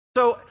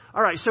So,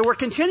 all right, so we're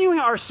continuing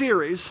our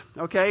series,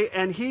 okay,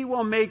 and He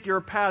will make your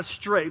path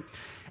straight.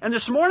 And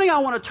this morning I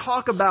want to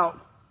talk about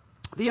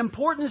the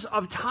importance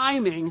of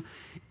timing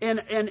and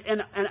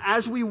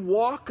as we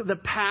walk the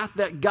path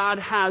that God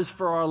has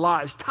for our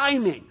lives.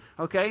 Timing,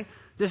 okay?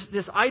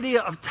 This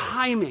idea of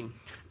timing.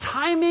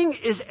 Timing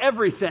is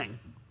everything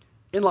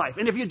in life.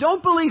 And if you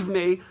don't believe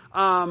me,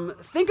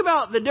 think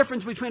about the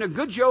difference between a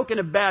good joke and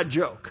a bad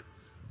joke,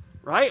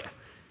 right?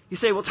 You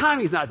say, well,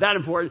 timing's not that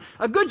important.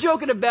 A good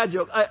joke and a bad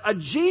joke. A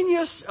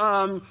genius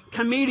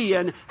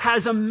comedian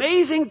has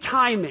amazing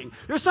timing.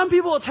 There's some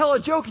people that tell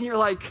a joke and you're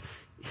like,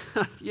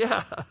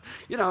 yeah,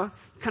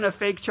 kind of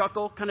fake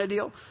chuckle kind of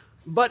deal.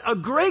 But a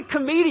great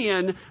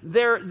comedian,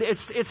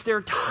 it's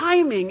their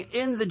timing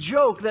in the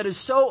joke that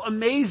is so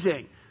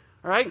amazing.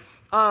 All right?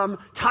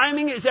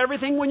 Timing is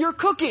everything when you're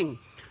cooking.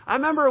 I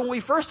remember when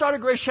we first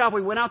started Grace Chapel,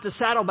 we went out to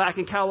Saddleback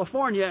in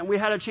California, and we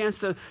had a chance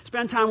to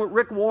spend time with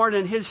Rick Warren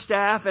and his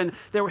staff, and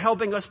they were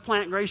helping us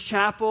plant Grace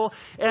Chapel.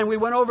 And we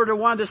went over to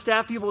one of the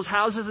staff people's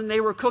houses, and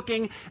they were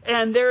cooking.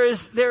 And there's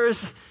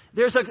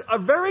a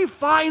very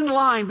fine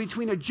line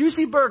between a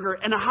juicy burger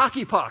and a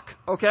hockey puck,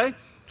 okay?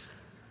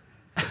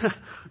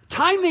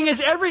 Timing is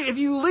if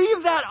you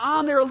leave that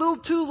on there a little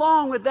too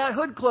long with that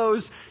hood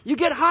closed, you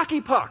get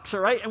hockey pucks, all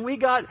right? And we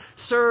got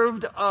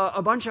served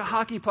a bunch of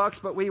hockey pucks,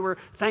 but we were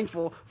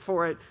thankful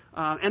for it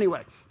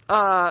anyway.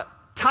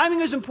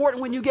 Timing is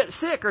important when you get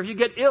sick or if you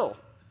get ill,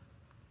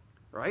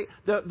 right?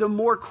 The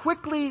more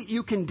quickly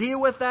you can deal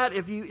with that,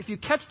 if you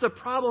catch the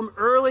problem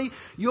early,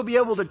 you'll be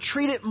able to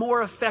treat it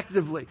more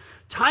effectively.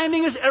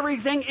 Timing is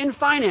everything in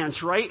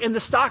finance, right? In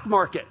the stock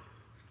market.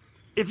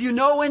 If you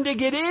know when to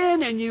get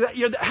in and you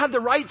have the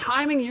right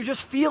timing, you're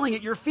just feeling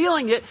it. You're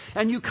feeling it,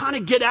 and you kind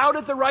of get out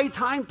at the right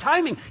time.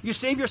 Timing. You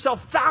save yourself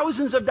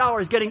thousands of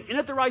dollars getting in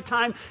at the right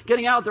time,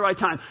 getting out at the right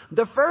time.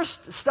 The first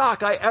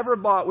stock I ever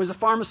bought was a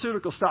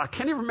pharmaceutical stock.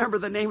 Can't even remember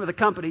the name of the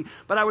company,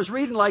 but I was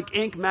reading like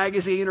Inc.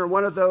 magazine or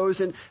one of those,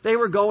 and they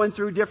were going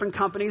through different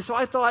companies. So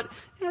I thought,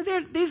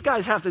 these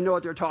guys have to know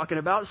what they're talking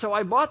about. So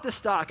I bought the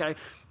stock, I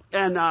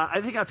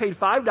think I paid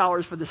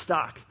 $5 for the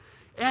stock.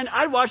 And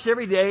I'd watch it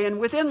every day, and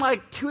within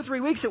like 2 or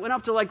 3 weeks, it went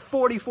up to like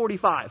 40,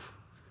 45.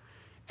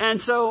 And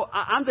so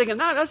I'm thinking,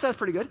 that's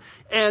pretty good.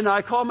 And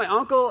I called my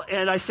uncle,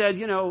 and I said,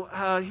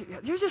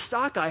 here's a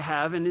stock I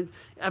have, and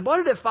I bought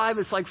it at 5.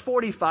 It's like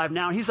 45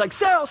 now. And he's like,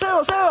 sell,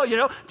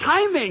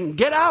 timing,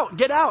 get out.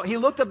 He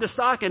looked up the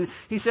stock, and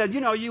he said,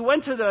 you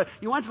went to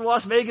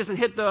Las Vegas and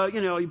hit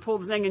you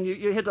pulled the thing, and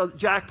you hit the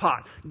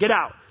jackpot. Get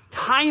out.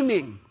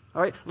 Timing.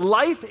 All right.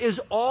 Life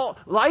is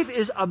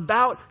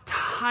about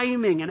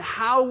timing and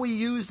how we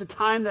use the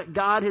time that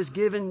God has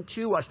given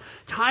to us.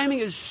 Timing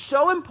is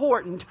so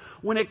important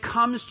when it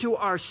comes to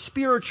our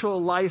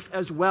spiritual life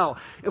as well.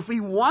 If we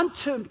want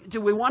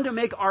to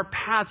make our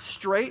path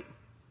straight,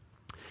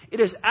 it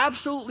is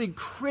absolutely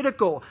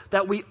critical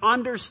that we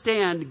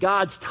understand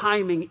God's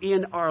timing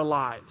in our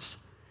lives.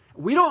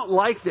 We don't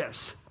like this.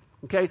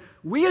 Okay?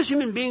 We as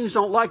human beings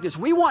don't like this.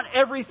 We want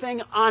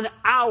everything on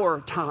our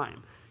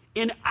time.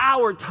 In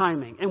our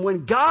timing. And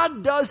when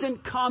God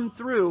doesn't come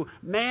through,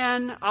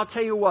 man, I'll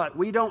tell you what,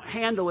 we don't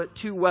handle it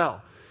too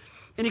well.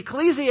 In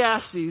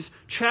Ecclesiastes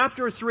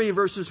chapter 3,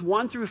 verses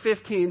 1 through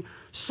 15,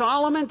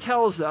 Solomon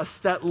tells us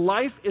that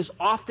life is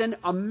often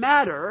a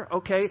matter,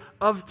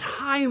 of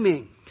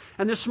timing.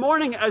 And this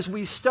morning as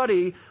we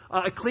study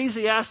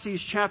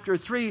Ecclesiastes chapter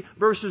 3,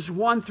 verses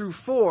 1 through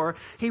 4,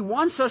 he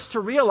wants us to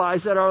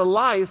realize that our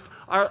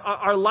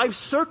life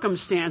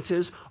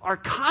circumstances are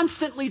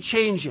constantly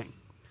changing.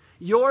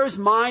 Yours,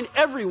 mine,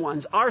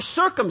 everyone's. Our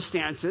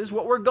circumstances,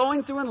 what we're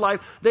going through in life,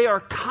 they are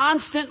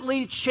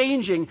constantly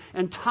changing,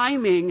 and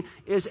timing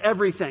is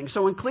everything.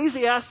 So in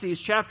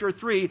Ecclesiastes chapter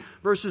 3,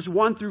 verses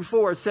 1 through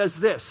 4, it says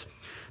this: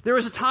 there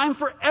is a time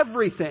for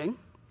everything,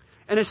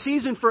 and a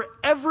season for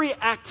every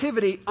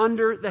activity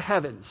under the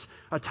heavens.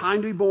 A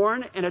time to be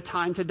born and a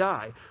time to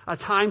die. A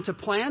time to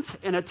plant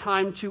and a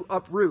time to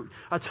uproot.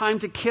 A time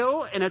to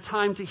kill and a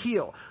time to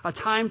heal. A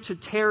time to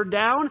tear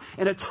down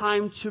and a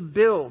time to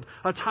build.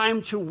 A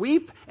time to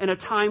weep and a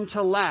time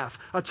to laugh.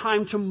 A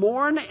time to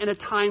mourn and a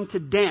time to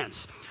dance.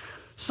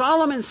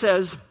 Solomon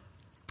says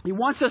he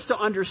wants us to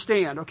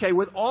understand,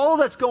 with all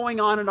that's going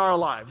on in our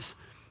lives,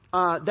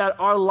 that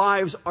our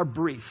lives are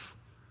brief.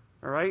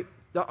 All right?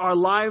 That our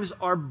lives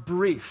are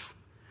brief.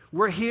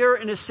 We're here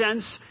in a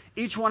sense,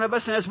 each one of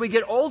us, and as we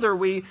get older,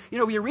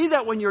 you read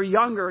that when you're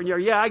younger,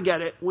 and I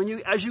get it.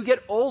 As you get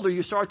older,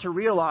 you start to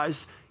realize,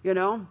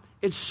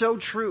 it's so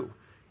true.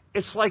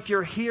 It's like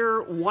you're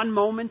here one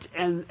moment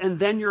and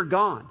then you're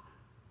gone.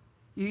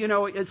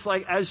 It's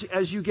like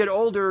as you get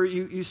older,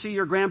 you see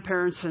your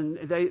grandparents and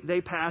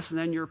they pass, and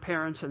then your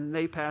parents and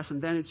they pass, and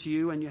then it's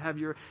you, and you have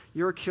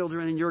your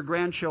children and your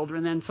grandchildren,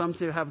 and then some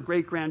to have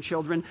great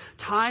grandchildren.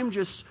 Time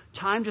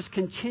just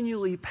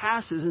continually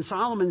passes, and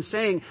Solomon's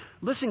saying,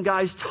 listen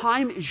guys,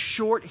 time is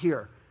short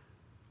here.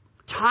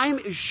 Time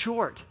is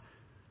short.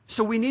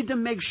 So we need to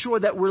make sure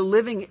that we're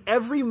living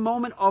every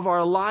moment of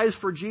our lives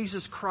for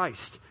Jesus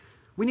Christ.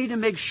 We need to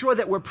make sure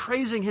that we're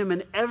praising Him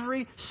in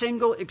every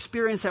single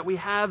experience that we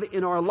have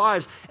in our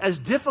lives, as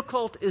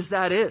difficult as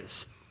that is.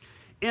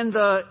 In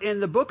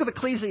the book of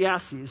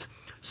Ecclesiastes,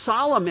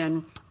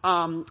 Solomon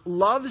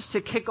loves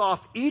to kick off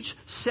each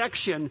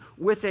section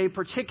with a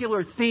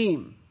particular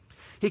theme.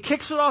 He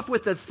kicks it off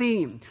with a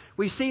theme.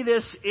 We see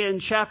this in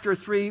chapter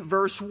 3,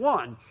 verse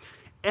 1.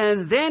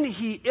 And then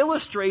he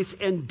illustrates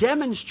and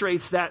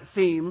demonstrates that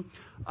theme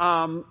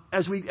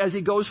as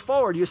he goes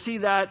forward. You see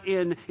that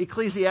in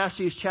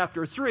Ecclesiastes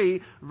chapter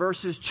 3,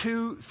 verses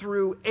 2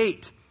 through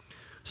 8.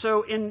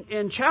 So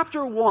in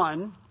chapter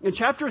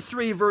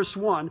 3, verse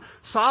 1,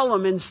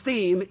 Solomon's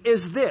theme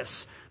is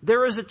this.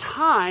 There is a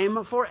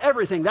time for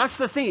everything. That's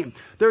the theme.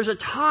 There's a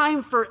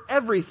time for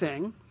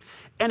everything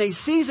and a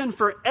season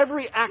for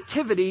every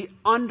activity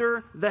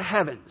under the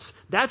heavens.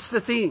 That's the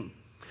theme.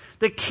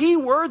 The key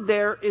word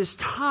there is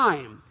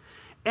time.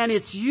 And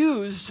it's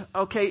used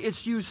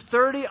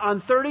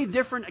 30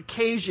 different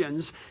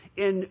occasions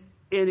in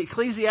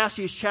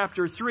Ecclesiastes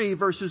chapter 3,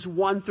 verses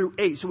 1 through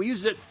 8. So we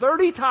use it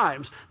 30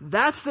 times.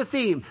 That's the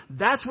theme.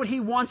 That's what he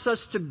wants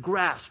us to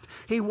grasp.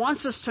 He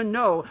wants us to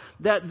know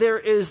that there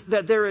is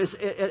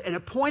an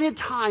appointed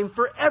time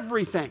for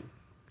everything.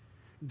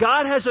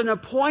 God has an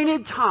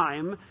appointed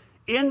time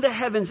in the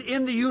heavens,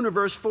 in the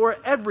universe, for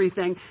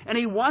everything. And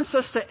He wants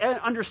us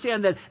to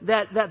understand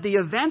that the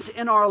events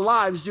in our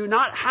lives do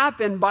not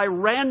happen by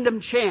random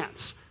chance.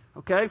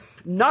 Okay?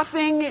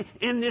 Nothing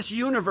in this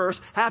universe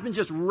happens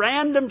just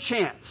random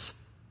chance.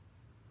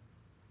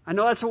 I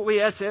know that's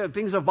what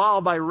things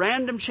evolve by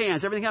random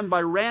chance. Everything happens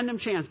by random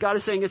chance. God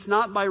is saying it's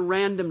not by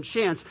random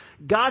chance.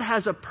 God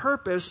has a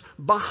purpose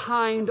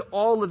behind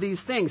all of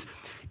these things.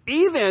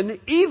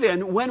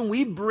 Even when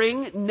we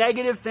bring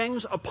negative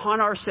things upon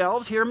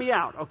ourselves, hear me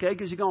out, okay?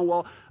 Because you're going,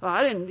 well,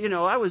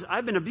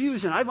 I've been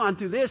abused and I've gone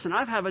through this and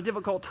I've had a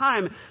difficult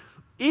time.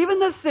 Even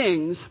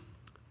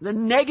the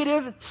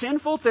negative,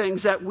 sinful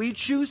things that we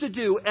choose to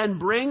do and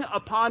bring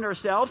upon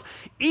ourselves,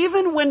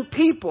 even when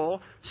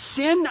people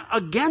sin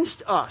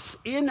against us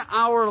in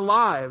our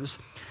lives,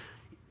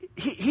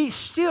 His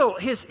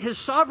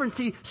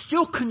sovereignty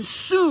still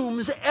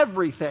consumes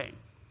everything.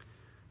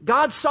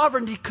 God's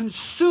sovereignty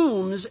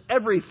consumes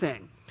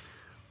everything.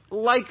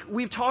 Like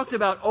we've talked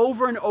about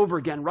over and over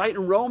again, right?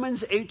 In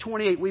Romans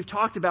 8:28, we've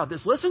talked about this.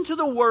 Listen to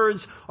the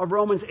words of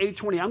Romans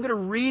 8:28. I'm going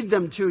to read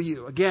them to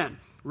you again.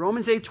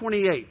 Romans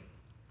 8:28.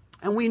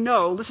 And we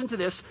know, listen to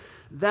this,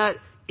 that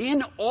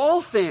in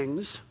all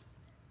things,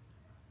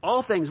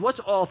 what's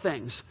all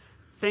things?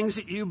 Things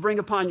that you bring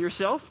upon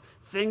yourself,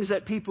 things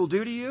that people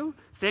do to you,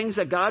 things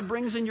that God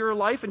brings in your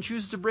life and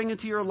chooses to bring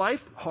into your life,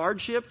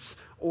 hardships,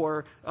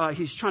 or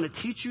He's trying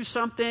to teach you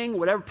something,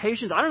 whatever,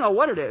 patience, I don't know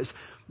what it is.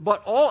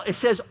 But it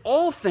says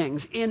all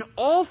things, in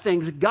all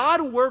things,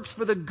 God works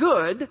for the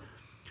good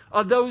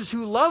of those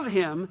who love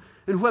Him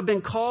and who have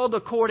been called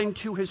according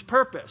to His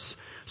purpose.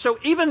 So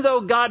even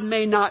though God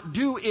may not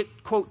do it,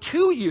 quote,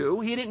 to you,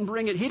 He didn't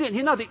bring it,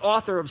 He's not the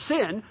author of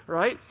sin,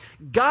 right?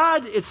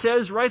 God, it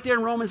says right there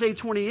in Romans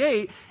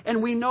 8:28,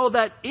 and we know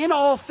that in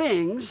all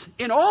things,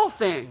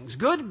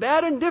 good,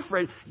 bad, and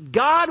different,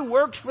 God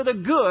works for the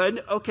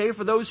good, okay,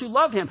 for those who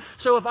love Him.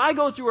 So if I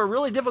go through a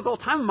really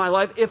difficult time in my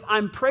life, if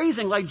I'm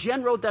praising, like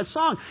Jen wrote that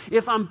song,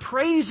 if I'm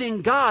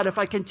praising God, if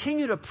I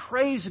continue to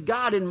praise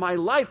God in my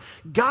life,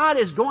 God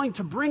is going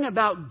to bring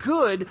about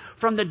good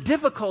from the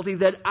difficulty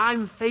that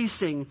I'm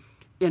facing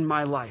in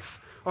my life,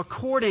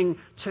 according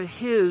to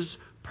His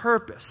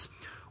purpose.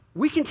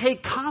 We can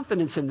take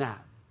confidence in that.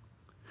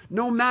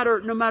 No matter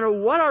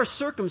what our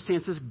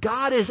circumstances,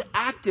 God is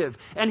active,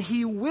 and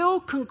He will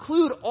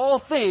conclude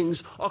all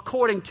things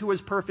according to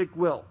His perfect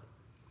will.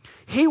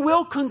 He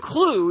will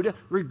conclude,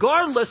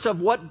 regardless of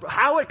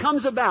how it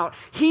comes about,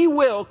 He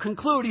will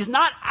conclude. He's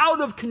not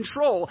out of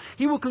control.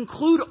 He will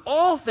conclude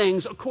all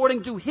things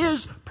according to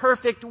His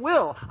perfect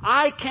will.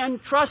 I can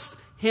trust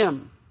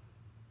Him.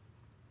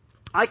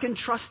 I can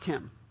trust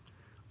Him.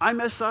 I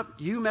mess up,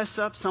 you mess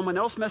up, someone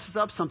else messes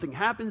up, something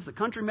happens, the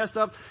country messes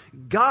up.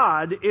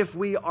 God, if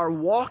we are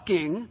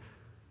walking,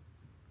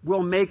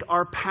 will make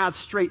our path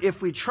straight.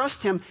 If we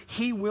trust Him,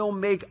 He will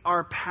make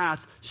our path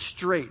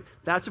straight.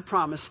 That's a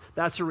promise.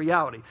 That's a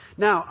reality.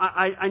 Now,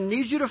 I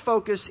need you to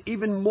focus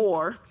even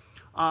more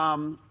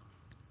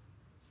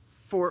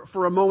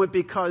for a moment,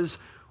 because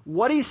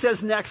what he says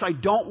next, I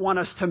don't want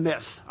us to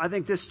miss. I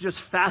think this is just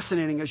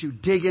fascinating as you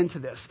dig into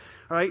this.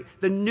 All right?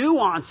 The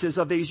nuances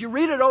of these. You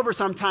read it over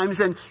sometimes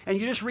and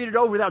you just read it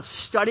over without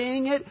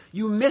studying it.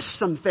 You miss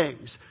some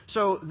things.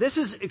 So this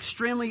is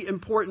extremely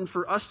important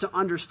for us to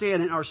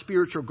understand in our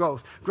spiritual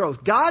growth.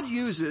 God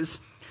uses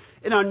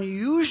an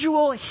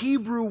unusual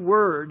Hebrew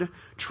word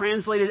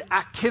translated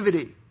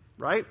activity.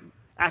 Right?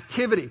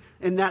 Activity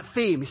in that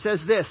theme. He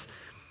says this.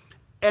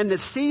 And a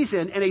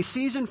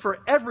season for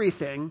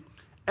everything,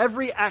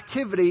 every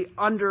activity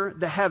under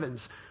the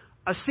heavens.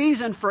 A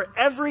season for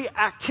every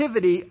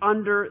activity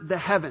under the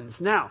heavens.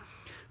 Now,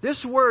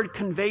 this word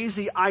conveys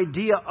the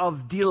idea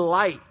of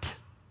delight.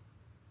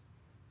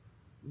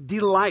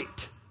 Delight.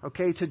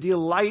 Okay, to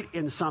delight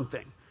in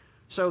something.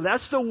 So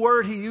that's the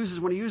word he uses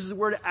when he uses the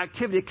word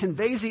activity. It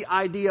conveys the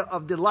idea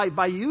of delight.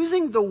 By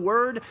using the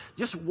word,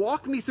 just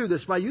walk me through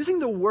this, by using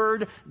the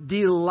word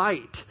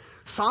delight,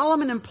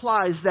 Solomon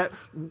implies that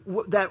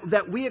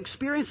we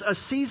experience a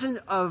season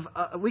of,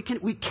 we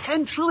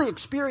can truly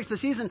experience a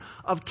season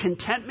of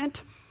contentment.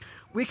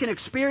 We can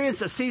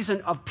experience a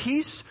season of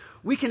peace.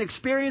 We can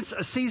experience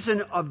a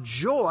season of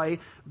joy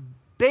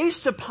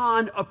based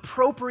upon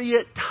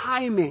appropriate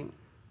timing.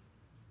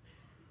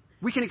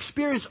 We can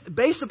experience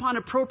based upon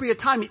appropriate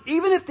timing,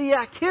 even if the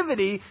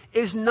activity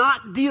is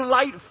not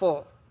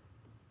delightful.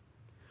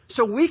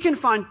 So we can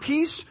find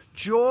peace,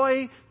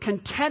 joy,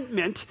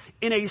 contentment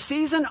in a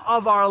season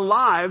of our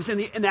lives, in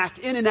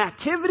an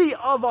activity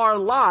of our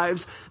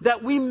lives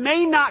that we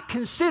may not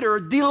consider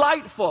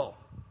delightful.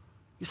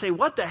 You say,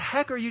 what the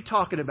heck are you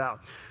talking about?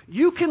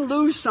 You can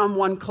lose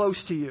someone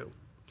close to you.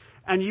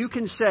 And you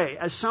can say,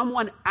 as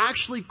someone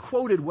actually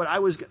quoted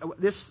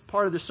this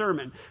part of the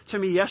sermon to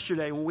me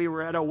yesterday when we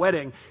were at a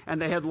wedding and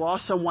they had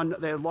lost someone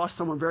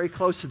very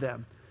close to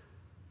them.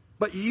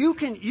 But you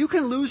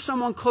can lose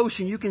someone close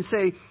and you can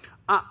say,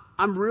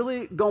 I'm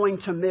really going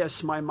to miss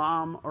my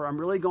mom, or I'm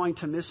really going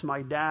to miss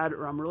my dad,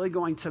 or I'm really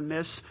going to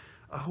miss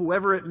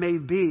whoever it may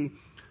be.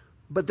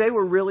 But they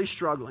were really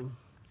struggling.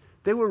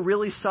 They were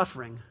really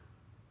suffering.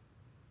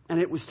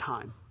 And it was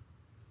time.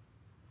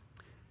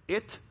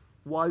 It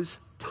was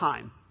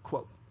time,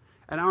 quote.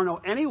 And I don't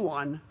know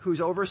anyone who's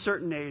over a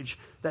certain age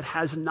that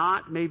has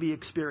not maybe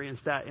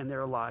experienced that in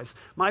their lives.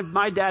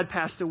 My dad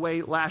passed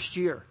away last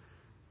year.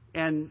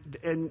 And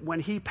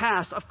when he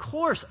passed, of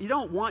course, you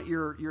don't want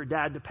your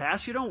dad to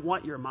pass. You don't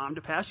want your mom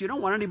to pass. You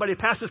don't want anybody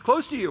to pass this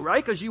close to you,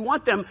 right? Because you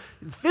want them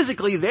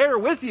physically there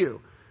with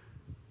you.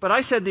 But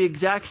I said the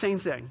exact same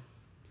thing.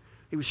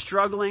 He was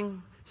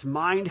struggling. His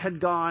mind had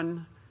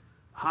gone.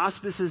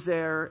 Hospice is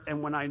there.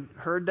 And when I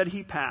heard that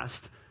he passed,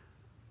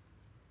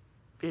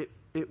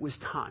 it was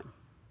time.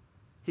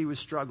 He was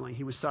struggling.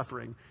 He was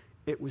suffering.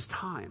 It was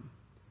time.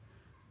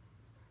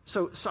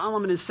 So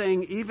Solomon is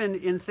saying, even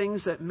in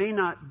things that may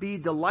not be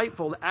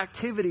delightful, the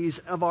activities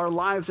of our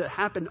lives that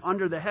happen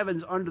under the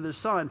heavens, under the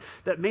sun,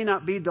 that may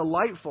not be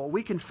delightful,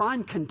 we can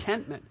find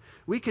contentment.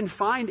 We can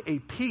find a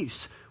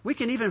peace. We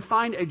can even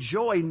find a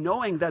joy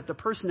knowing that the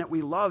person that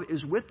we love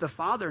is with the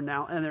Father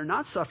now and they're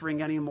not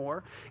suffering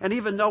anymore. And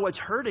even though it's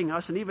hurting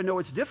us and even though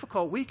it's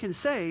difficult, we can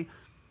say,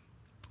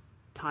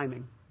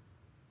 timing.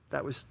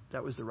 That was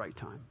the right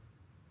time.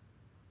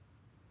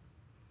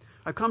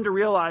 I've come to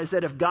realize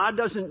that if God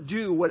doesn't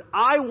do what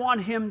I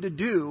want him to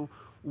do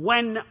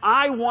when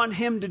I want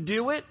him to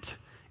do it,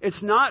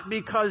 it's not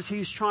because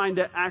he's trying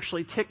to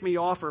actually tick me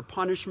off or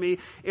punish me.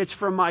 It's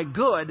for my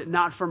good,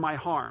 not for my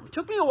harm. It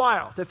took me a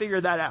while to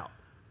figure that out.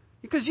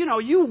 Because, you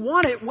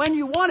want it when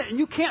you want it, and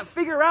you can't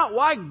figure out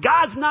why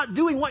God's not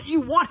doing what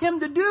you want him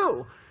to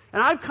do.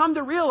 And I've come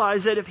to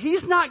realize that if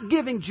he's not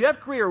giving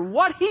Jeff Greer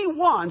what he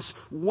wants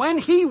when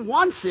he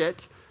wants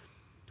it,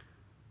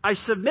 I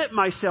submit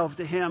myself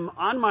to him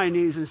on my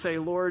knees and say,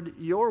 Lord,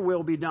 your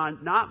will be done,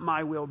 not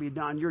my will be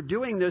done. You're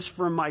doing this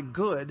for my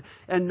good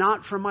and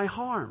not for my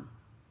harm.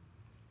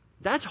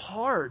 That's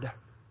hard.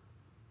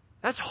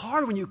 That's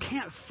hard when you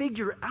can't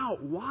figure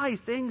out why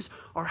things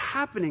are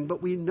happening,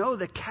 but we know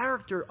the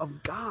character of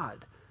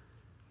God.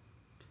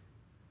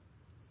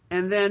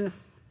 And then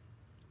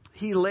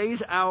he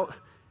lays out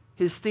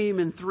his theme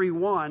in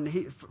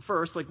 3:1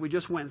 first, like we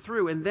just went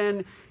through, and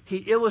then he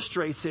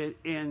illustrates it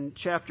in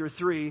chapter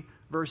 3,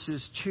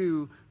 verses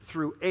 2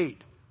 through 8.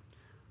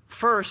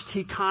 First,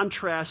 he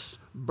contrasts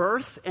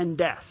birth and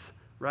death,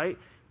 right?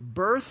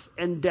 Birth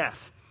and death.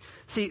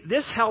 See,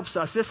 this helps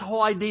us. This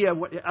whole idea,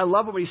 I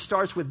love it when he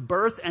starts with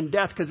birth and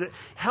death because it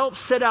helps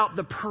set out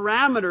the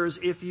parameters,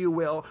 if you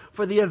will,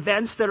 for the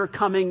events that are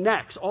coming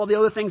next. All the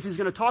other things he's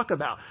going to talk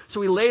about.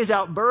 So he lays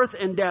out birth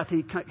and death.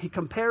 He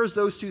compares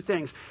those two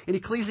things. In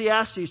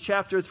Ecclesiastes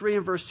chapter 3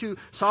 and verse 2,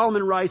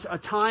 Solomon writes, a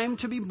time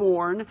to be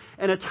born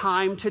and a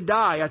time to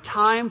die. A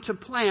time to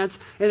plant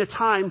and a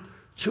time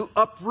to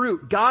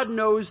uproot. God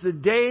knows the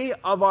day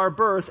of our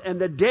birth and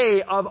the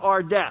day of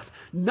our death.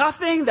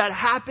 Nothing that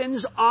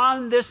happens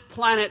on this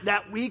planet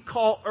that we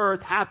call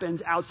Earth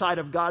happens outside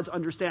of God's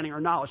understanding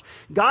or knowledge.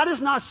 God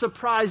is not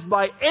surprised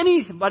by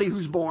anybody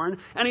who's born,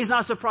 and he's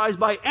not surprised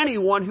by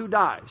anyone who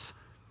dies.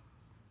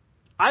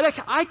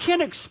 I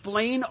can't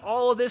explain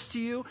all of this to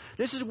you.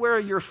 This is where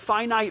your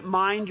finite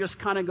mind just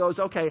kind of goes,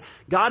 okay,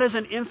 God has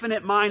an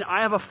infinite mind.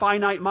 I have a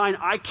finite mind.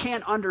 I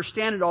can't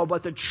understand it all.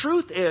 But the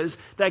truth is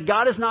that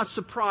God is not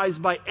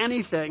surprised by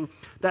anything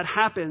that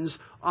happens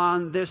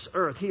on this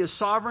earth. He is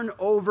sovereign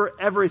over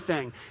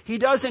everything. He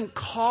doesn't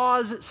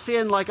cause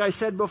sin, like I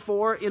said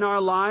before, in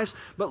our lives.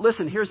 But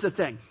listen, here's the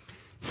thing.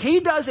 He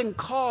doesn't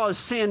cause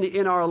sin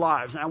in our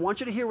lives. And I want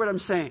you to hear what I'm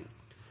saying.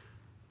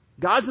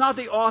 God's not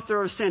the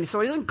author of sin.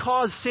 So he doesn't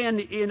cause sin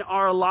in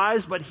our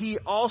lives, but he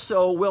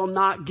also will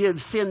not give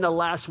sin the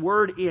last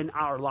word in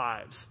our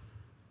lives.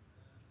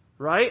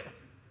 Right?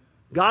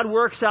 God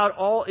works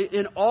out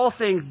in all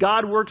things.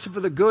 God works for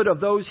the good of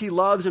those He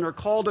loves and are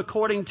called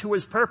according to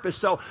His purpose.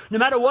 So no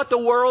matter what the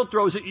world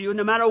throws at you,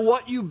 no matter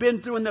what you've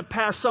been through in the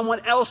past,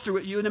 someone else threw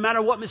at you, no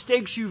matter what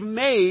mistakes you've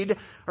made,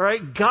 all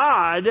right,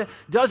 God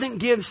doesn't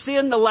give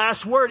sin the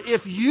last word.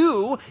 If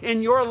you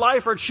in your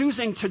life are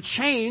choosing to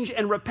change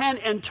and repent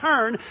and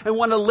turn and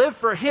want to live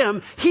for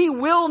Him, He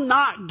will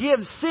not give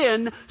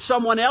sin,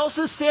 someone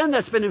else's sin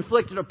that's been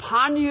inflicted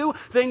upon you,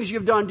 things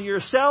you've done to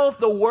yourself,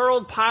 the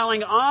world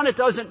piling on. It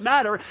doesn't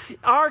matter.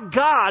 Our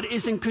God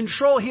is in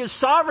control. He is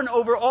sovereign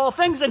over all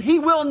things, and He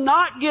will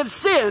not give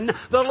sin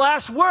the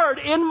last word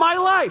in my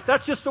life.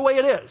 That's just the way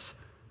it is.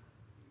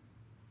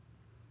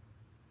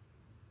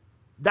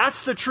 That's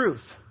the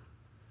truth.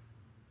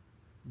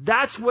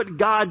 That's what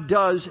God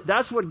does.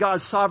 That's what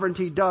God's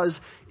sovereignty does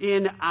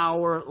in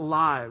our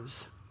lives.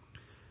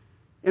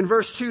 In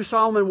verse 2,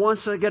 Solomon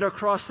wants to get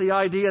across the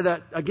idea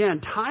that,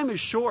 again, time is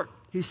short.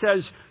 He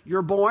says,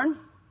 you're born,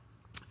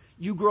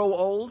 you grow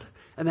old,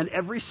 and then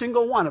every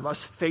single one of us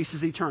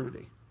faces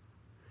eternity.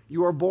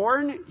 You are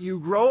born, you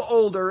grow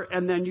older,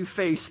 and then you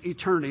face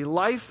eternity.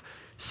 Life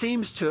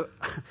seems to,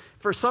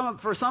 for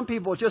some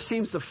people, it just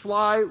seems to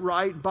fly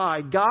right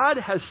by. God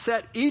has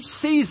set each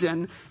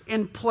season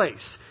in place.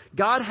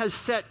 God has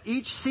set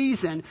each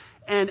season,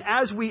 and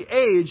as we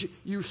age,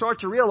 you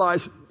start to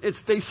realize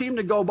they seem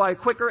to go by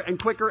quicker and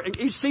quicker, and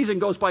each season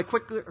goes by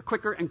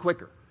quicker and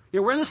quicker. You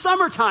know, we're in the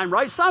summertime,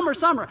 right?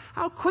 Summer.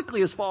 How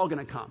quickly is fall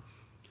going to come?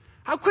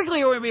 How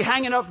quickly are we going to be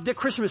hanging up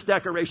Christmas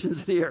decorations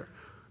in here,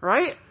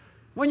 right?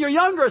 When you're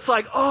younger, it's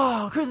like,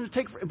 oh, Christmas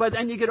but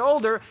then you get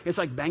older, it's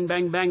like bang,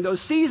 bang, bang.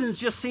 Those seasons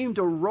just seem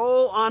to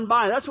roll on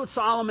by. That's what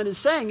Solomon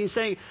is saying. He's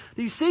saying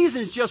these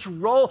seasons just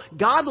roll.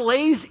 God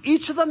lays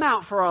each of them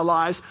out for our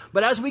lives,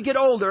 but as we get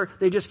older,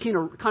 they just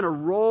kind of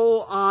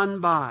roll on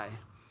by.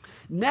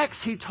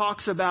 Next, he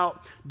talks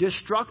about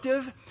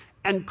destructive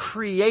and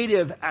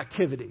creative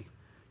activity.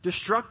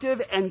 Destructive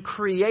and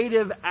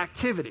creative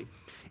activity.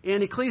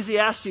 In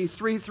Ecclesiastes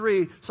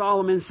 3:3,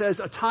 Solomon says,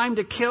 a time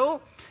to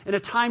kill and a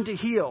time to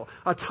heal,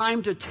 a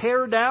time to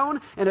tear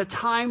down and a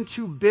time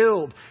to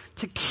build.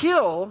 To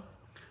kill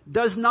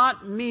does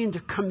not mean to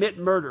commit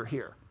murder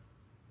here.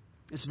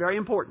 It's very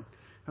important.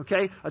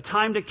 Okay? A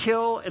time to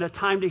kill and a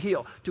time to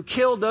heal. To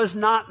kill does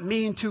not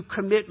mean to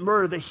commit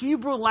murder. The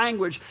Hebrew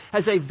language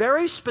has a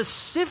very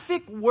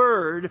specific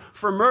word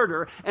for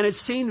murder, and it's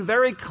seen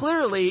very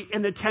clearly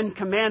in the Ten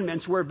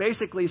Commandments, where it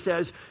basically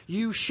says,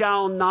 you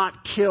shall not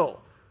kill.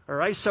 All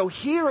right? So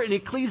here in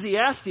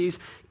Ecclesiastes,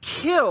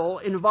 kill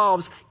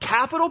involves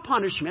capital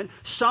punishment.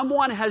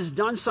 Someone has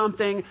done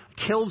something,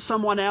 killed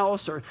someone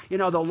else, or,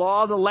 the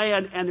law of the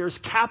land, and there's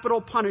capital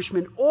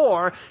punishment.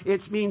 Or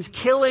it means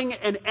killing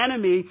an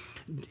enemy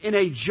in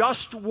a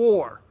just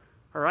war.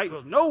 All right?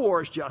 Well, no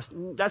war is just.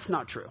 That's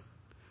not true.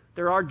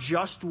 There are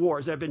just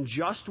wars. There have been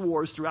just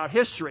wars throughout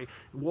history.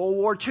 World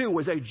War II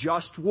was a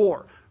just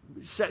war.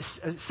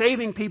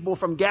 Saving people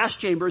from gas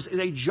chambers is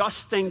a just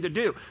thing to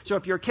do. So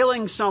if you're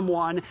killing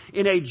someone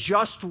in a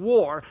just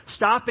war,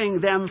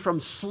 stopping them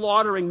from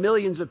slaughtering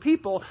millions of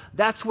people,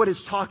 that's what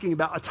it's talking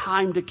about, a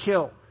time to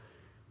kill.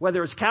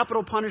 Whether it's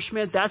capital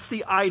punishment, that's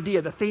the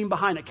idea, the theme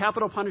behind it,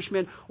 capital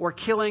punishment, or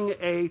killing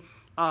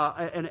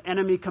an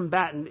enemy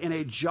combatant in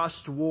a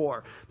just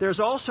war. There's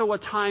also a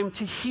time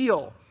to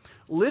heal,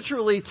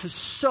 literally to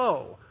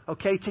sew,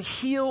 okay, to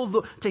heal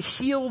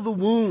the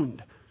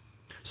wound.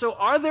 So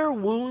are there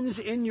wounds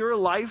in your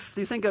life?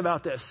 Do you think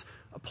about this?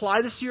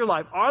 Apply this to your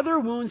life. Are there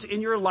wounds in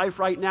your life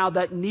right now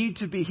that need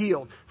to be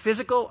healed?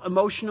 Physical,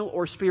 emotional,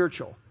 or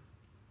spiritual?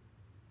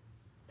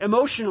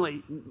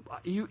 Emotionally,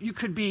 you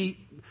could be,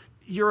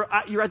 you're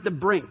at the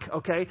brink,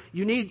 okay?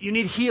 You need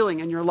healing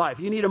in your life.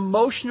 You need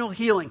emotional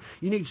healing.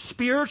 You need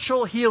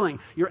spiritual healing.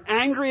 You're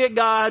angry at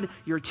God,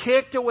 you're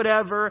ticked or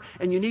whatever,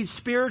 and you need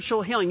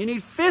spiritual healing. You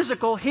need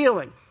physical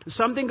healing. There's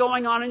something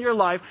going on in your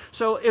life,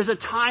 so there's a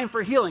time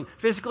for healing,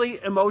 physically,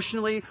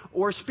 emotionally,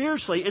 or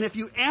spiritually. And if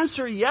you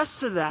answer yes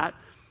to that,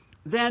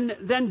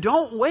 then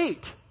don't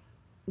wait.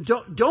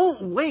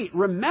 Don't wait.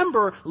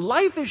 Remember,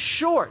 life is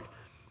short.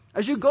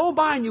 As you go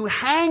by and you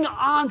hang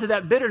on to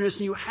that bitterness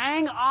and you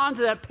hang on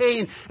to that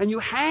pain and you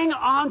hang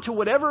on to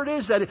whatever it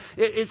is that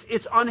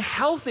it's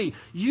unhealthy,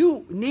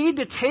 you need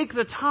to take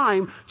the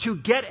time to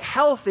get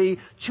healthy,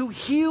 to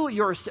heal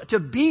yourself,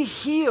 to be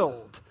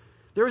healed.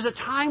 There is a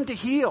time to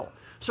heal.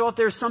 So if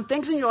there's some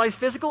things in your life,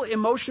 physical,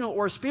 emotional,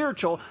 or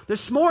spiritual,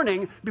 this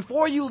morning,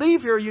 before you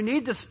leave here, you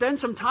need to spend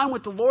some time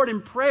with the Lord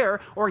in prayer,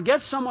 or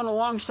get someone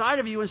alongside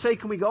of you and say,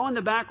 can we go in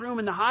the back room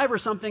in the hive or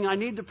something? I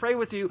need to pray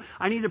with you.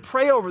 I need to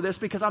pray over this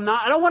because I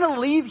don't want to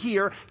leave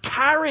here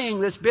carrying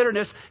this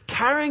bitterness,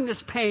 carrying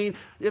this pain.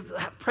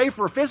 Pray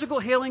for physical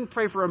healing,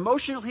 pray for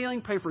emotional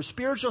healing, pray for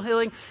spiritual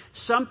healing.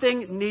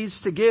 Something needs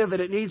to give, and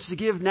it needs to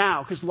give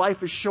now because life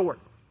is short.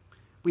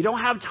 We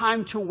don't have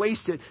time to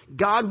waste it.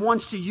 God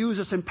wants to use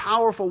us in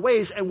powerful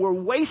ways, and we're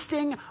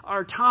wasting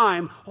our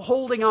time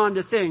holding on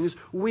to things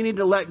we need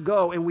to let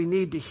go and we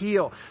need to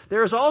heal.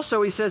 There's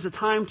also, he says, a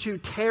time to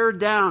tear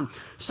down.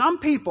 Some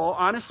people,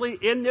 honestly,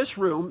 in this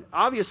room,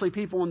 obviously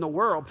people in the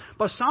world,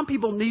 but some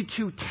people need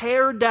to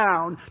tear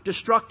down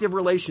destructive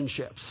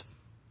relationships.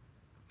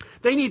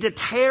 They need to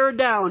tear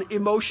down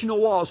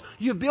emotional walls.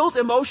 You built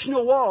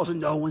emotional walls and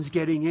no one's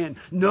getting in.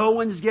 No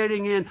one's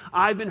getting in.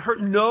 I've been hurt.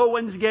 No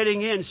one's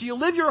getting in. So you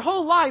live your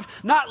whole life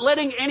not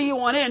letting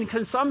anyone in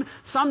because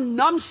some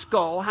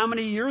numbskull how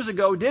many years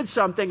ago did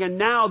something and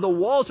now the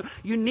walls,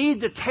 you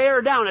need to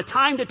tear down. A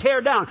time to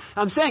tear down.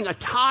 I'm saying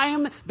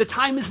the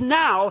time is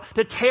now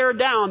to tear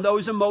down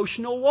those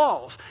emotional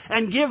walls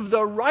and give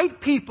the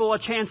right people a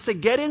chance to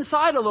get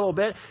inside a little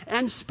bit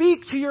and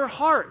speak to your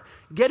heart.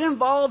 Get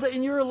involved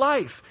in your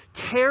life.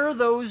 Tear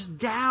those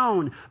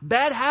down.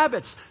 Bad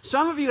habits.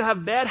 Some of you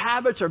have bad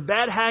habits or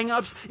bad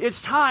hang-ups. It's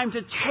time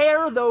to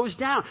tear those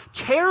down.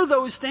 Tear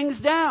those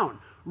things down.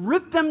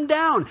 Rip them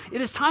down. It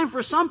is time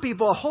for some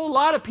people, a whole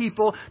lot of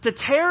people, to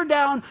tear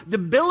down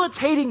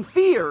debilitating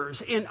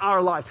fears in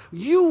our life.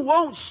 You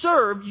won't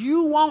serve.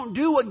 You won't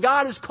do what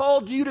God has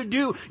called you to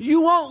do. You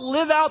won't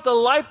live out the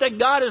life that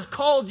God has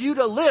called you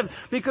to live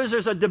because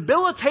there's a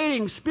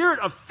debilitating spirit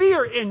of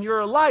fear in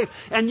your life,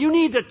 and you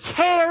need to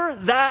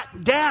tear that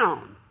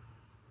down.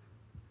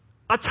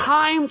 A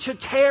time to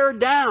tear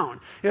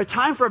down. A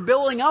time for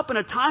building up and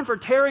a time for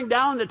tearing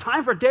down. The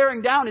time for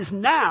tearing down is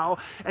now.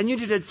 And you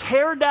need to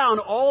tear down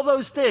all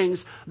those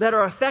things that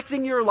are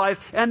affecting your life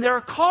and they're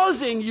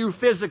causing you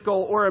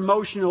physical or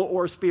emotional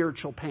or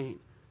spiritual pain.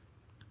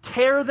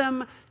 Tear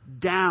them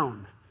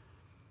down.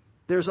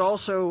 There's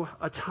also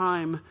a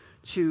time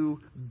to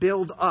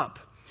build up.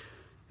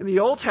 In the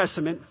Old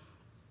Testament,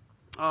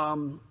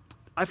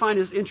 I find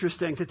it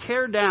interesting. To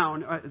tear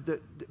down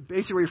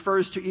basically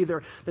refers to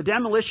either the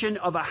demolition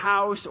of a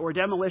house or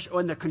demolition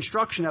or the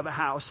construction of a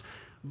house.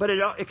 But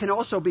it can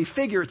also be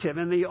figurative.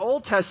 In the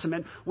Old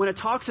Testament, when it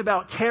talks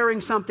about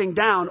tearing something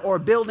down or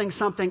building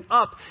something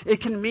up,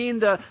 it can mean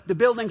the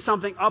building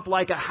something up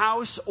like a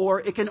house, or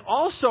it can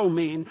also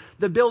mean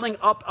the building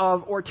up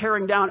of or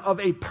tearing down of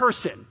a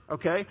person.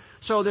 Okay?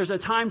 So there's a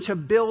time to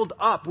build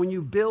up when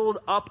you build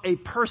up a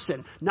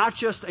person, not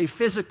just a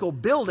physical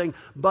building,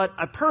 but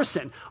a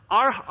person.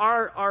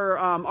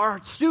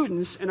 Our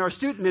students in our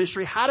student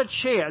ministry had a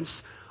chance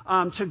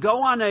to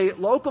go on a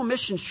local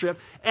mission trip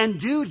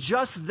and do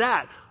just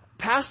that.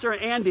 Pastor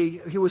Andy,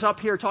 who was up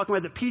here talking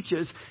about the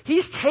peaches,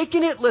 he's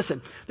taken it,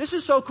 listen, this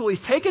is so cool.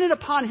 He's taken it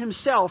upon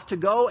himself to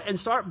go and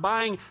start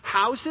buying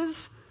houses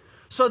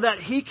so that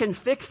he can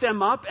fix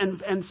them up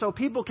and so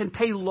people can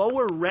pay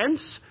lower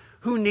rents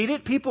who need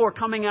it. People are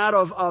coming out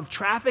of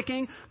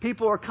trafficking.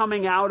 People are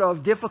coming out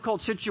of difficult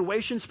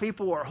situations.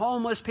 People are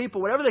homeless. People,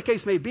 whatever the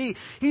case may be.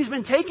 He's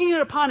been taking it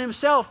upon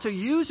himself to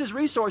use his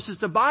resources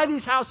to buy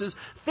these houses,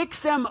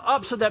 fix them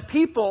up so that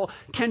people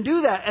can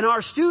do that. And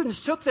our students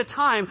took the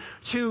time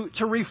to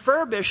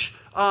refurbish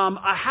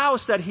a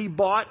house that he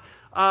bought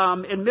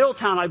in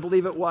Middletown, I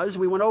believe it was.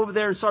 We went over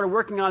there and started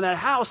working on that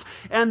house.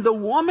 And the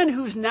woman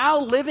who's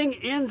now living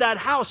in that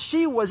house,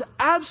 she was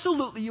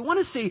absolutely, you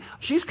want to see,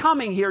 she's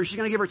coming here. She's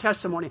going to give her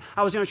testimony.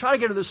 I was going to try to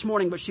get her this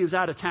morning, but she was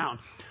out of town.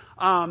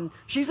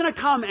 She's going to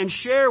come and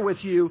share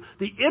with you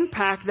the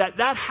impact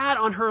that had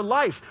on her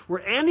life.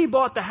 Where Andy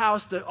bought the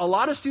house, a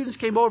lot of students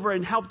came over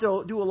and helped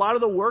do a lot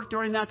of the work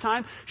during that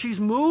time. She's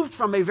moved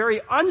from a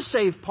very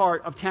unsafe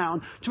part of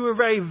town to a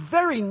very,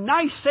 very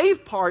nice, safe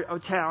part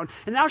of town.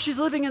 And now she's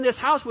living in this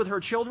house with her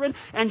children.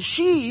 And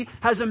she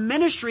has a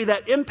ministry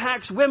that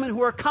impacts women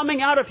who are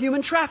coming out of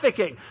human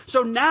trafficking.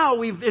 So now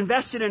we've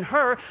invested in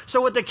her. So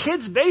what the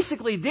kids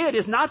basically did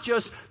is not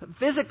just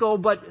physical,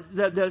 but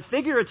the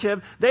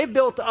figurative. They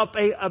built up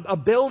a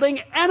building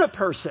and a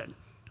person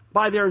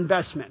by their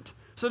investment.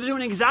 So they're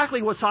doing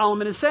exactly what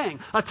Solomon is saying.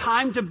 A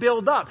time to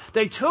build up.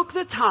 They took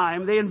the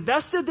time, they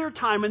invested their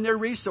time and their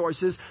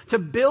resources to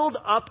build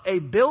up a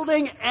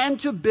building and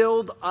to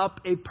build up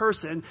a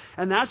person.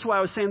 And that's why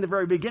I was saying in the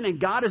very beginning,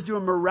 God is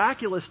doing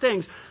miraculous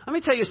things. Let me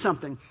tell you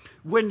something.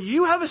 When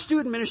you have a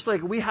student ministry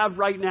like we have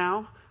right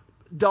now,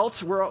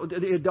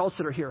 the adults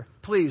that are here,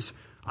 please,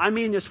 I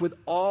mean this with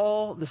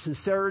all the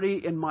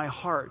sincerity in my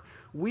heart.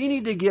 We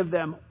need to give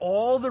them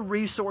all the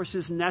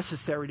resources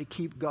necessary to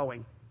keep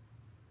going.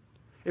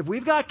 If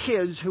we've got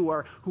kids who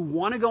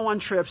want to go on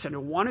trips and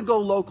who want to go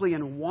locally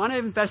and want to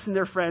invest in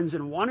their friends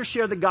and want to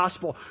share the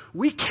gospel,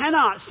 we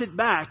cannot sit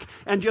back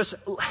and just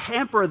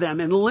hamper them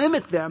and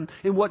limit them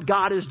in what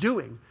God is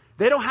doing.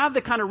 They don't have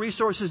the kind of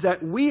resources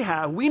that we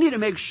have. We need to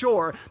make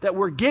sure that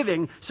we're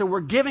giving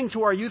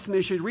to our youth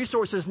ministry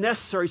resources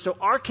necessary so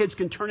our kids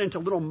can turn into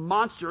little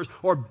monsters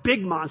or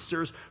big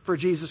monsters for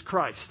Jesus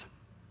Christ.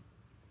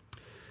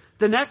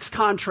 The next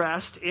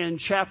contrast in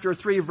chapter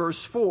 3, verse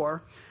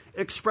 4,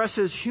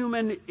 expresses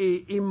human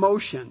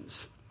emotions.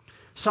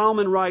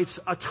 Solomon writes,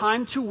 a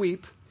time to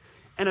weep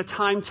and a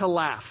time to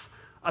laugh,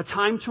 a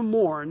time to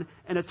mourn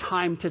and a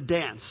time to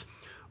dance.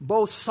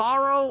 Both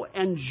sorrow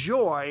and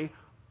joy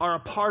are a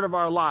part of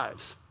our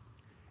lives.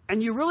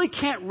 And you really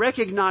can't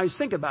recognize,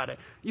 think about it,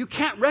 you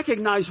can't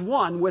recognize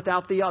one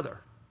without the other.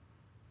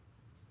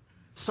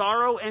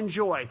 Sorrow and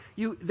joy.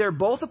 They're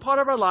both a part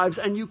of our lives,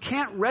 and you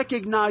can't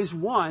recognize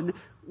one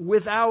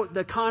without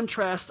the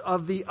contrast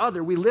of the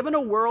other. We live in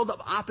a world of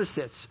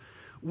opposites.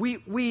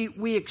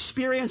 We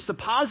experience the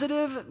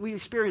positive, we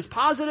experience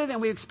positive, and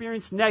we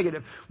experience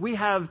negative. We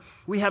have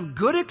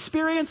good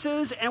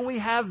experiences and we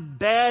have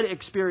bad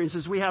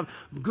experiences. We have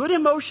good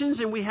emotions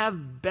and we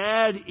have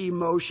bad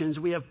emotions.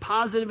 We have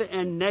positive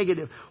and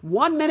negative.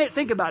 1 minute,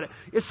 think about it.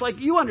 It's like,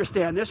 you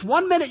understand this.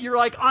 1 minute you're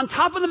like on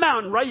top of the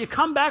mountain, right? You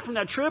come back from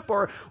that trip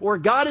or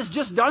God has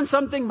just done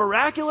something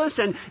miraculous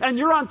and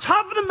you're on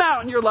top of the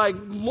mountain. You're like,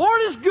 Lord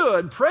is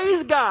good.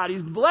 Praise God.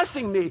 He's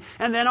blessing me.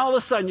 And then all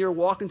of a sudden you're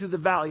walking through the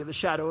valley of the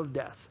shadow of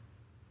death.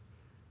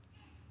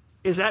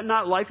 Is that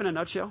not life in a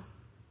nutshell?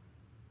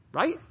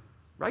 Right?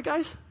 Right,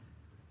 guys?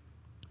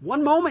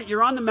 1 moment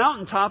you're on the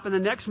mountaintop and the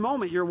next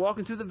moment you're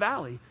walking through the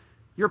valley.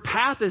 Your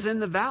path is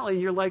in the valley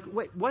and you're like,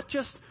 wait, what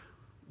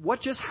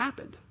just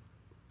happened?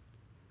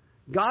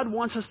 God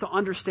wants us to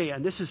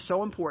understand, this is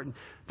so important,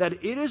 that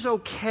it is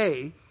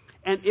okay,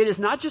 and it is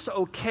not just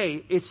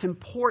okay, it's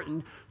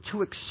important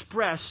to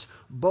express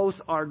both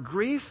our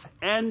grief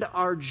and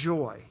our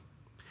joy.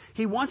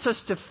 He wants us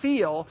to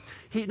feel.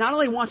 He not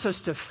only wants us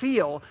to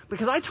feel,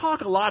 because I talk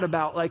a lot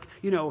about, like,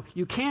 you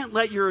can't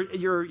let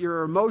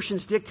your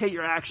emotions dictate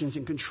your actions,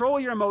 and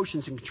control your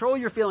emotions and control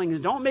your feelings,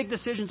 and don't make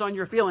decisions on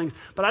your feelings.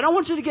 But I don't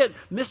want you to get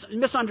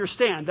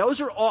misunderstand. Those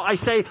are all,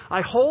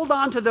 I hold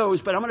on to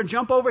those, but I'm going to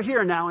jump over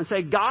here now and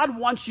say God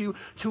wants you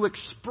to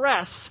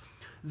express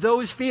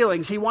those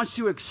feelings. He wants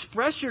you to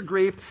express your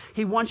grief.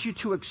 He wants you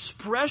to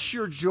express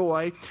your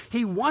joy.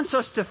 He wants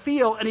us to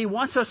feel, and He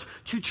wants us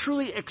to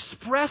truly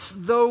express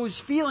those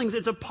feelings.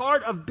 It's a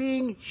part of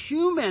being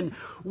human.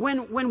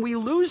 When we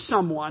lose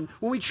someone,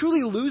 when we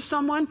truly lose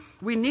someone,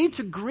 we need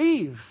to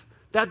grieve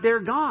that they're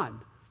gone.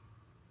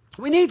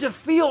 We need to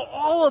feel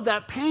all of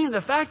that pain,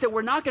 the fact that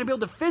we're not going to be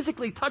able to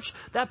physically touch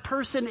that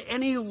person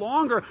any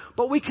longer.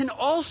 But we can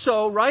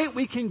also, right,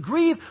 we can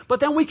grieve, but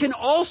then we can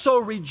also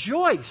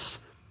rejoice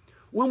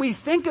when we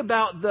think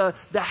about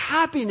the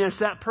happiness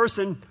that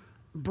person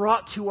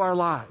brought to our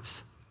lives.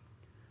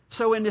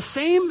 So in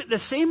the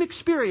same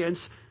experience,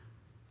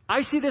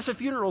 I see this at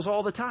funerals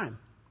all the time.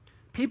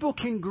 People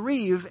can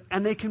grieve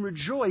and they can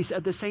rejoice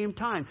at the same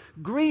time.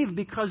 Grieve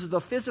because of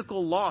the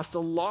physical loss, the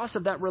loss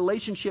of that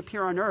relationship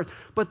here on earth,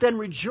 but then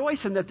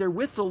rejoice in that they're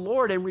with the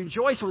Lord, and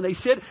rejoice when they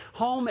sit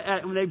home,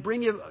 when they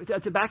bring you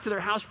back to their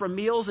house for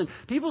meals, and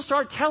people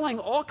start telling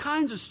all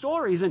kinds of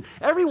stories, and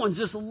everyone's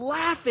just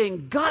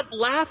laughing, gut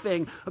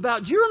laughing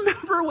about, do you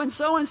remember when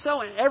so-and-so?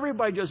 And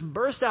everybody just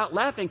burst out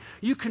laughing.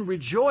 You can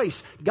rejoice.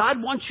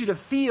 God wants you to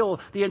feel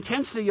the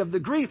intensity of the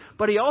grief,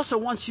 but He also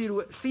wants you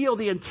to feel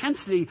the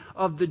intensity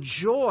of the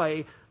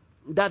joy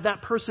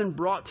that person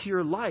brought to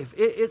your life.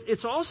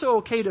 It's also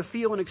okay to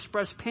feel and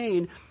express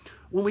pain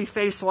when we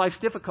face life's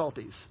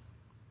difficulties.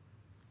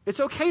 It's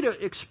okay to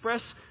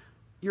express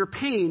your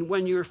pain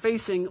when you're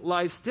facing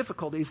life's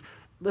difficulties.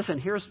 Listen,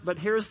 here's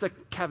the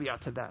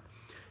caveat to that.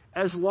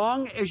 As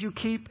long as you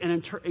keep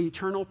an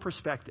eternal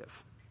perspective.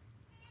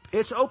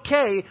 It's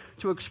okay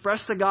to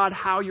express to God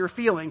how you're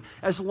feeling,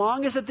 as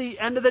long as at the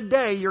end of the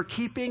day you're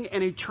keeping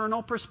an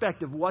eternal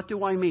perspective. What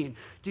do I mean?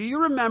 Do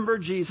you remember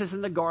Jesus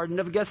in the Garden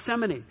of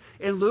Gethsemane?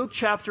 In Luke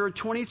chapter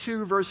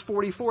 22, verse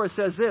 44, it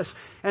says this,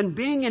 and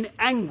being in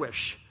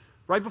anguish,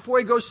 right before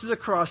He goes to the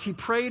cross, He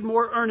prayed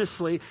more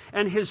earnestly,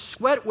 and His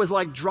sweat was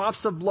like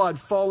drops of blood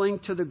falling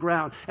to the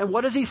ground. And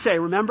what does He say?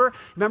 Remember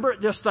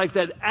just like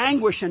that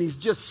anguish, and He's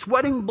just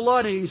sweating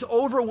blood, and He's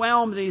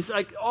overwhelmed, and He's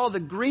like, all the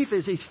grief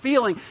He's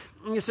feeling.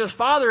 And He says,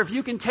 Father, if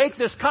you can take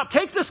this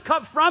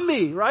cup from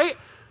me, right?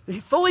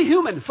 Fully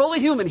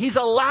human. He's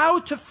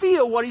allowed to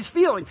feel what He's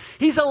feeling.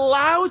 He's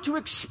allowed to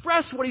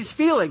express what He's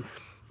feeling.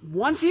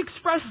 Once He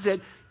expresses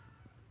it,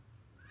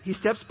 He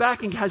steps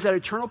back and has that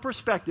eternal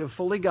perspective,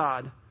 fully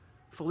God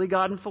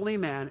and fully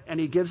man, and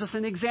He gives us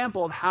an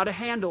example of how to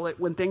handle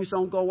it when things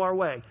don't go our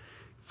way.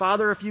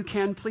 Father, if you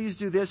can, please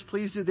do this,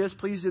 please do this,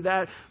 please do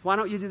that. Why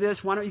don't you do this?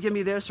 Why don't you give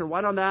me this? Or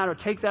why don't that? Or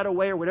take that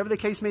away, or whatever the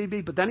case may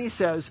be. But then He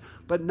says,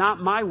 but not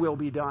my will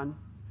be done,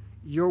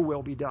 your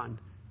will be done,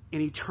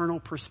 in eternal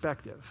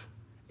perspective.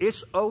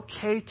 It's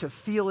okay to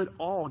feel it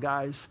all,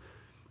 guys.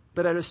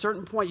 But at a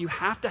certain point, you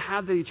have to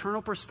have the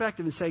eternal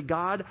perspective and say,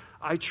 God,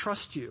 I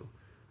trust you.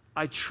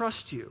 I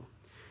trust you.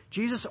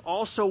 Jesus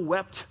also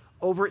wept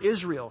over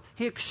Israel.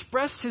 He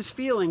expressed His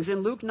feelings.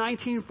 In Luke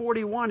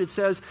 19:41, it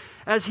says,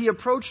 as He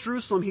approached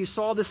Jerusalem, He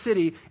saw the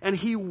city and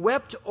He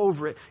wept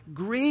over it.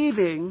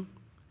 Grieving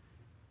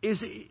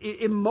is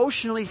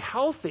emotionally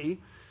healthy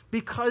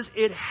because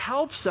it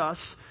helps us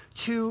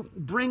to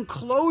bring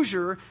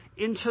closure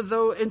into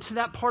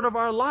that part of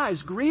our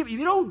lives. If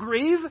you don't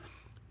grieve,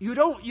 you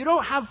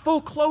don't have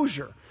full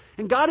closure.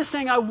 And God is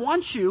saying, I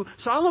want you,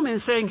 Solomon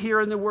is saying here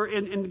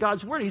in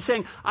God's Word, he's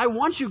saying,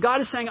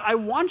 God is saying, I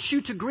want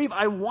you to grieve.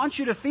 I want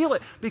you to feel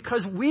it,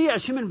 because we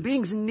as human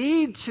beings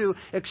need to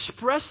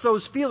express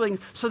those feelings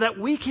so that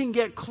we can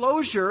get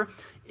closure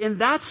in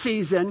that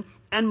season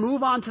and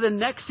move on to the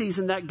next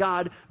season that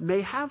God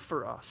may have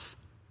for us.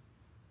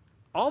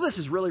 All this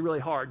is really, really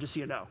hard, just so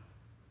you know.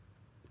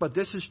 But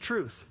this is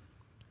truth.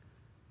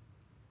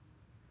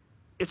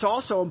 It's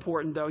also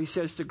important, though, he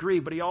says to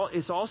grieve, but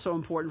it's also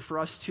important for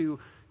us to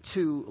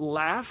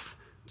laugh,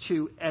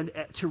 to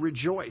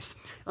rejoice.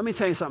 Let me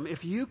tell you something.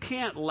 If you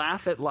can't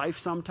laugh at life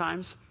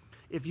sometimes,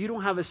 if you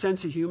don't have a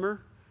sense of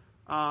humor,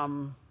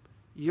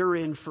 you're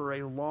in for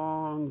a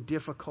long,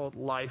 difficult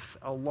life,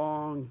 a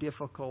long,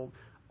 difficult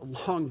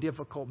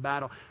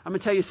battle. I'm going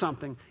to tell you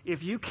something.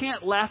 If you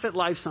can't laugh at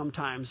life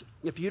sometimes,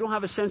 if you don't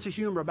have a sense of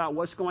humor about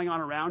what's going on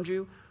around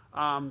you,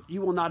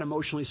 you will not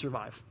emotionally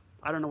survive.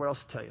 I don't know what else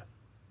to tell you.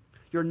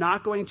 You're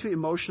not going to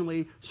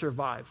emotionally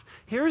survive.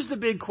 Here's the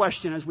big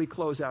question as we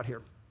close out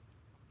here.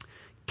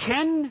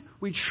 Can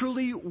we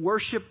truly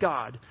worship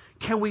God?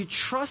 Can we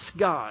trust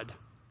God?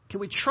 Can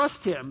we trust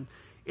Him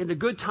in the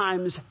good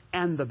times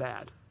and the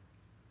bad?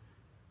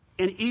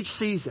 In each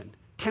season.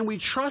 Can we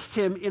trust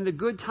Him in the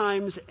good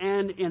times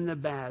and in the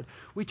bad?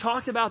 We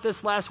talked about this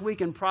last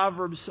week in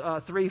Proverbs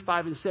 3,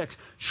 5, and 6.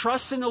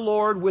 Trust in the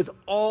Lord with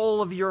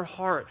all of your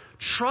heart.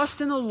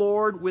 Trust in the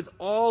Lord with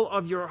all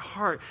of your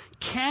heart.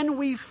 Can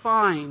we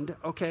find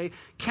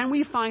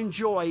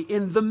joy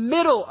in the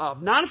middle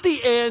of, not at the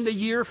end, a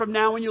year from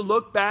now when you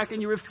look back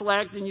and you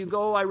reflect and you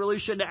go, I really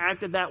shouldn't have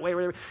acted that way.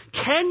 Whatever.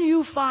 Can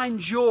you find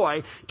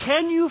joy?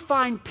 Can you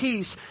find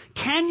peace?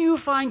 Can you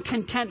find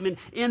contentment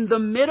in the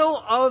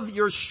middle of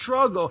your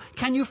struggle?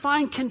 Can you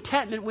find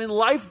contentment when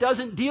life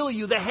doesn't deal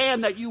you the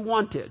hand that you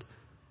wanted?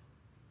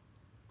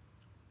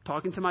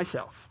 Talking to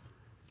myself.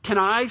 Can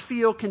I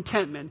feel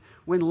contentment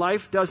when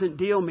life doesn't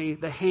deal me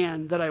the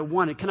hand that I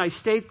wanted? Can I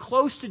stay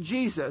close to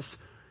Jesus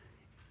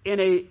in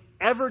a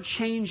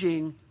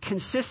ever-changing,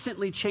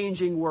 consistently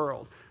changing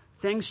world?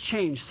 Things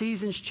change.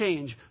 Seasons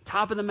change.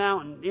 Top of the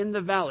mountain, in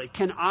the valley.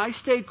 Can I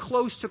stay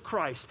close to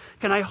Christ?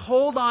 Can I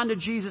hold on to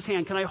Jesus'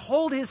 hand? Can I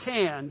hold His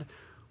hand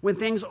when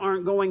things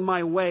aren't going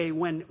my way,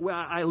 when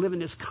I live in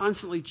this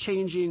constantly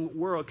changing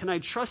world? Can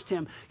I trust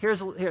Him?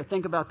 Here,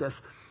 think about this.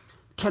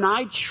 Can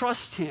I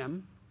trust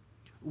Him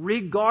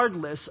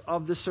regardless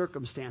of the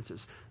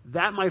circumstances?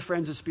 That, my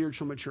friends, is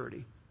spiritual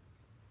maturity.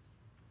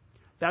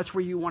 That's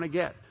where you want to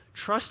get.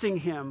 Trusting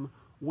Him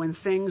when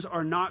things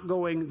are not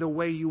going the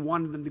way you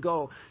wanted them to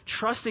go.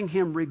 Trusting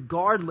Him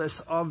regardless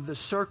of the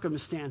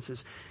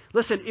circumstances.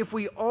 Listen, if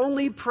we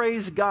only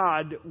praise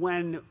God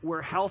when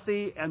we're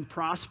healthy and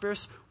prosperous,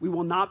 we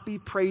will not be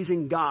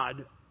praising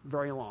God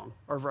very long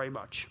or very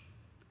much.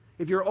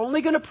 If you're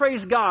only going to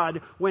praise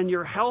God when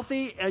you're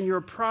healthy and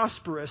you're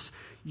prosperous,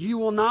 you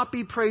will not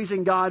be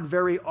praising God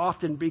very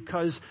often,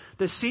 because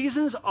the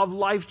seasons of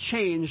life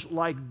change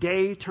like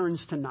day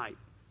turns to night.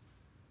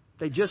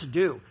 They just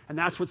do. And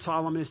that's what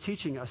Solomon is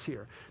teaching us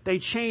here. They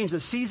change.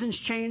 The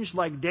seasons change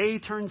like day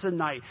turns to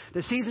night.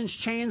 The seasons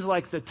change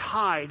like the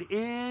tide,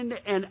 in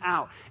and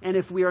out. And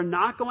if we are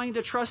not going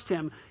to trust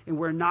Him, and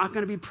we're not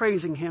going to be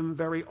praising Him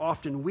very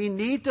often, we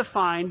need to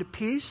find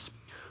peace.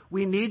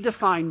 We need to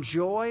find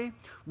joy.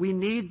 We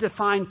need to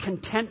find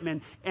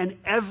contentment in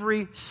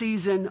every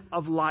season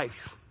of life.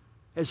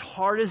 As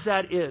hard as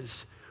that is,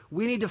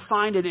 we need to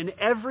find it in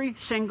every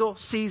single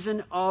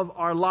season of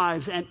our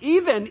lives. And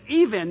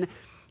even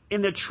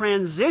in the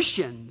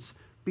transitions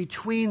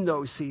between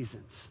those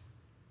seasons.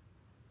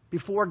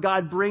 Before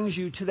God brings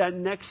you to that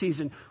next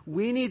season,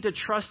 we need to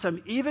trust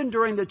Him even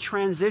during the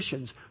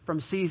transitions from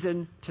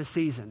season to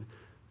season.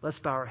 Let's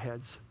bow our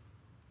heads.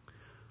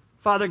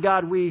 Father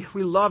God, we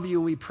love You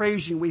and we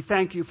praise You and we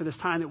thank You for this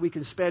time that we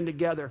can spend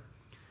together.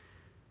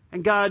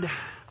 And God,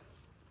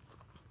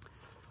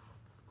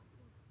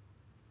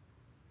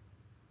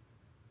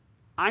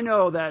 I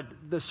know that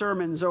the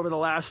sermons over the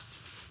last,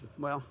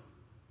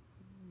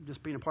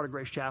 just being a part of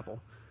Grace Chapel,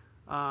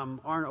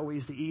 aren't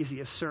always the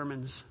easiest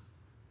sermons.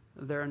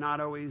 They're not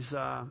always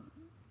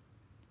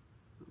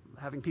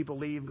having people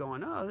leave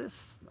going, I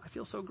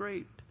feel so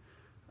great.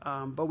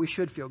 But we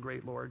should feel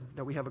great, Lord,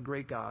 that we have a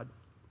great God.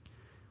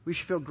 We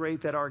should feel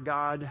great that our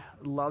God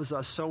loves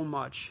us so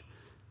much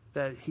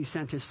that He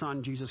sent His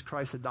Son, Jesus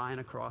Christ, to die on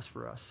a cross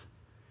for us.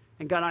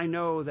 And God, I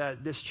know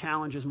that this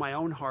challenges my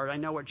own heart. I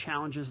know it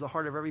challenges the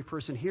heart of every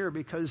person here,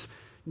 because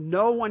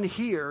no one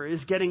here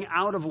is getting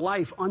out of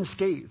life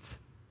unscathed.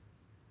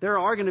 There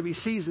are going to be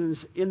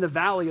seasons in the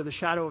valley of the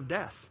shadow of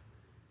death.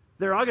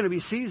 There are going to be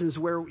seasons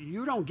where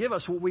You don't give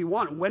us what we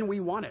want when we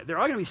want it. There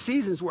are going to be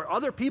seasons where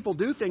other people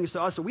do things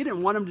to us that we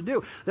didn't want them to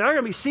do. There are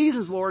going to be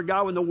seasons, Lord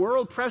God, when the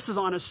world presses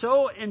on us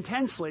so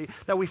intensely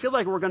that we feel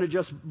like we're going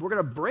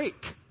to break.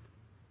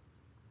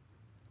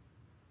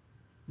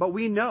 But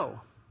we know,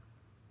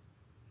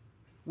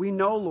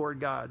 Lord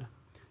God,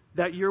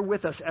 that You're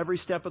with us every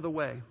step of the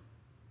way.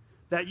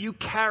 That You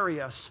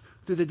carry us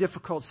through the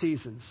difficult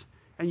seasons.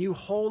 And You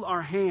hold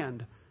our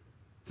hand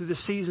through the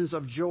seasons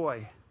of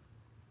joy.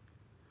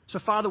 So,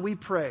 Father, we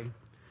pray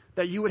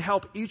that you would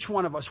help each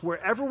one of us,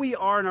 wherever we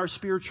are in our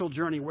spiritual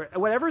journey,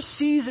 whatever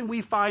season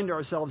we find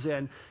ourselves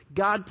in.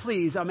 God,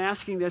 please, I'm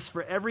asking this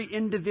for every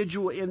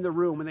individual in the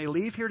room when they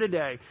leave here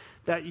today,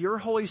 that your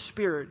Holy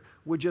Spirit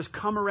would just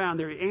come around,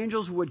 their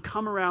angels would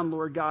come around,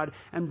 Lord God,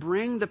 and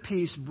bring the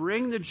peace,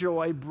 bring the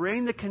joy,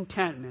 bring the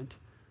contentment,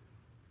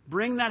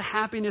 bring that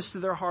happiness to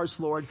their hearts,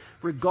 Lord,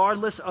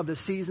 regardless of the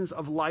seasons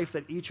of life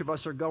that each of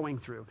us are going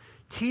through.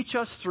 Teach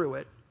us through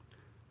it.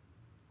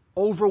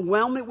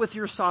 Overwhelm it with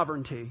your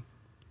sovereignty.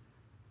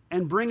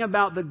 And bring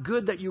about the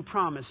good that you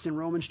promised in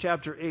Romans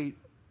chapter 8,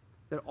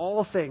 that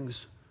all things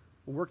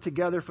will work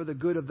together for the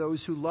good of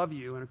those who love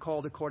you and are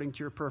called according to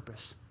your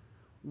purpose.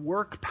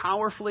 Work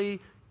powerfully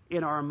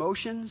in our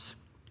emotions,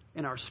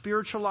 in our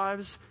spiritual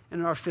lives, and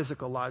in our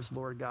physical lives,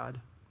 Lord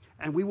God.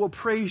 And we will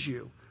praise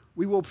you.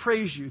 We will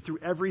praise you through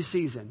every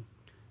season,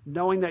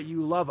 knowing that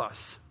you love us.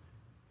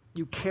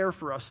 You care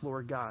for us,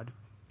 Lord God,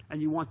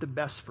 and you want the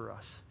best for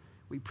us.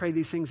 We pray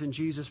these things in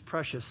Jesus'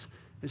 precious,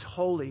 His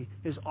holy,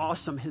 His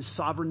awesome, His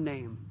sovereign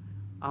name.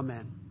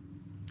 Amen.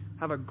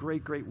 Have a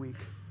great, great week.